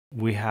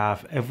We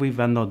have every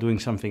vendor doing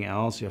something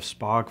else. You have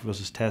Spark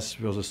versus Test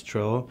versus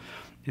Trill.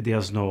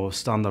 There's no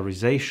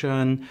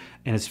standardization,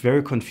 and it's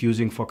very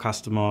confusing for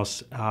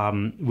customers.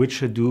 Which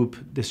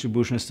Hadoop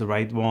distribution is the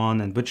right one,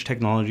 and which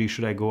technology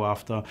should I go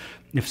after?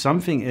 If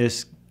something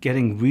is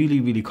getting really,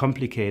 really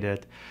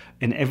complicated,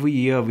 and every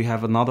year we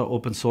have another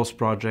open source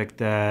project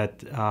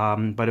that,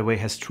 by the way,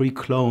 has 3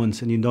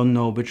 clones, and you don't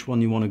know which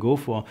one you want to go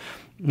for,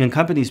 and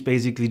companies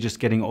basically just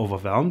getting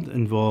overwhelmed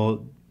and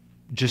will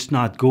just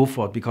not go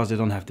for it because they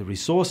don't have the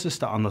resources,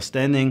 the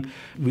understanding.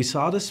 We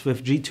saw this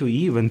with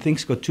G2E. When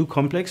things got too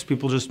complex,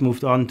 people just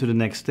moved on to the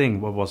next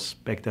thing, what was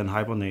back then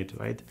Hibernate,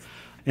 right?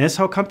 And that's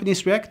how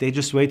companies react. They're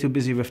just way too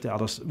busy with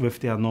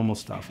their normal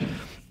stuff.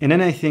 And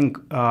then I think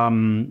the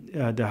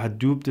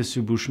Hadoop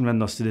distribution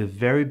vendors did a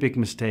very big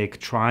mistake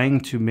trying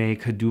to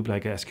make Hadoop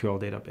like a SQL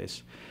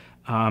database.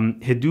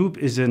 Hadoop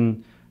is a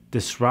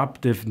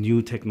disruptive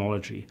new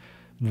technology.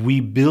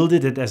 We built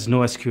it as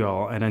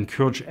NoSQL, and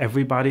encourage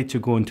everybody to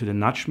go into the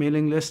nudge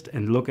mailing list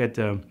and look at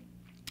the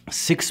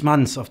 6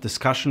 months of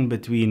discussion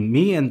between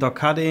me and Doc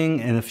Cutting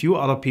and a few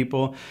other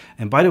people.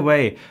 And by the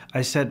way,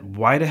 I said,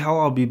 why the hell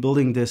are we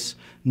building this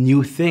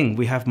new thing?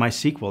 We have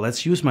MySQL.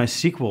 Let's use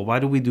MySQL. Why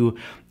do we do?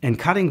 And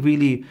Cutting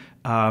really,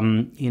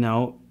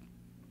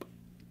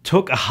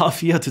 took a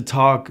half year to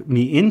talk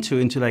me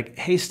into like,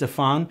 hey,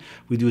 Stefan,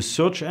 we do a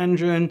search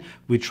engine.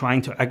 We're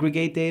trying to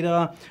aggregate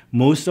data.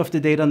 Most of the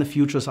data in the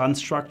future is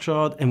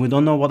unstructured, and we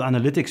don't know what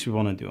analytics we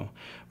want to do,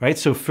 right?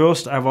 So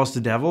first I was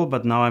the devil,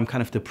 but now I'm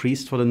kind of the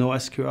priest for the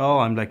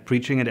NoSQL. I'm like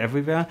preaching it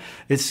everywhere.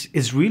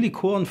 It's really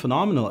cool and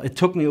phenomenal. It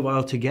took me a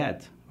while to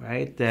get,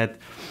 right, that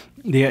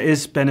there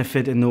is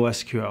benefit in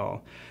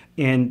NoSQL.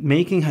 And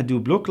making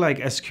Hadoop look like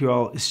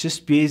SQL is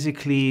just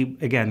basically,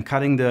 again,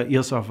 cutting the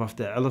ears off of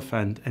the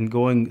elephant and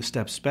going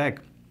steps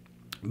back.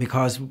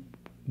 Because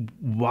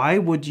why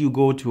would you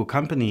go to a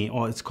company,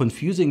 or it's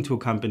confusing to a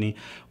company,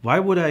 why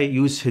would I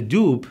use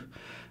Hadoop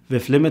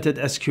with limited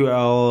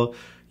SQL,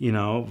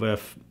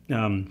 with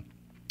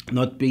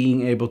not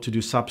being able to do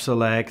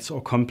subselects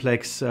or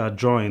complex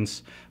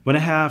joins, when I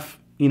have,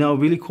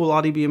 really cool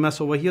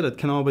RDBMS over here that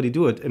can already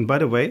do it. And by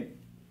the way,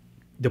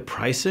 the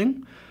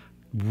pricing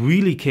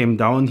really came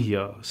down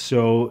here.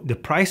 So the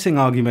pricing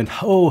argument,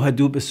 oh,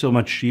 Hadoop is so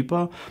much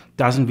cheaper,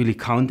 doesn't really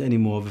count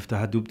anymore with the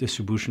Hadoop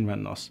distribution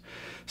vendors.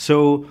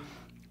 So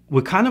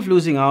we're kind of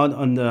losing out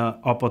on the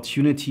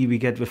opportunity we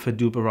get with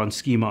Hadoop around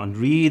schema on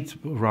read,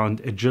 around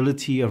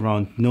agility,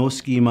 around no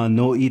schema,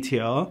 no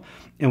ETL.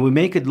 And we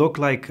make it look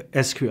like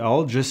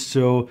SQL just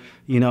so,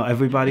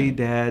 everybody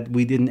that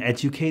we didn't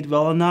educate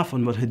well enough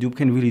on what Hadoop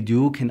can really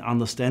do can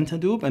understand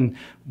Hadoop. And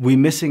we're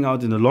missing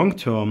out in the long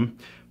term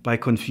by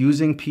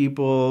confusing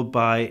people,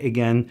 by,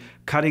 again,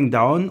 cutting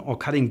down or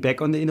cutting back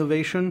on the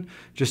innovation,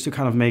 just to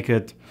kind of make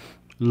it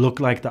look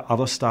like the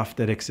other stuff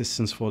that exists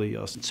since 40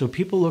 years. So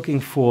people looking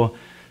for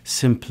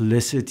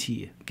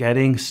simplicity,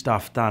 getting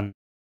stuff done.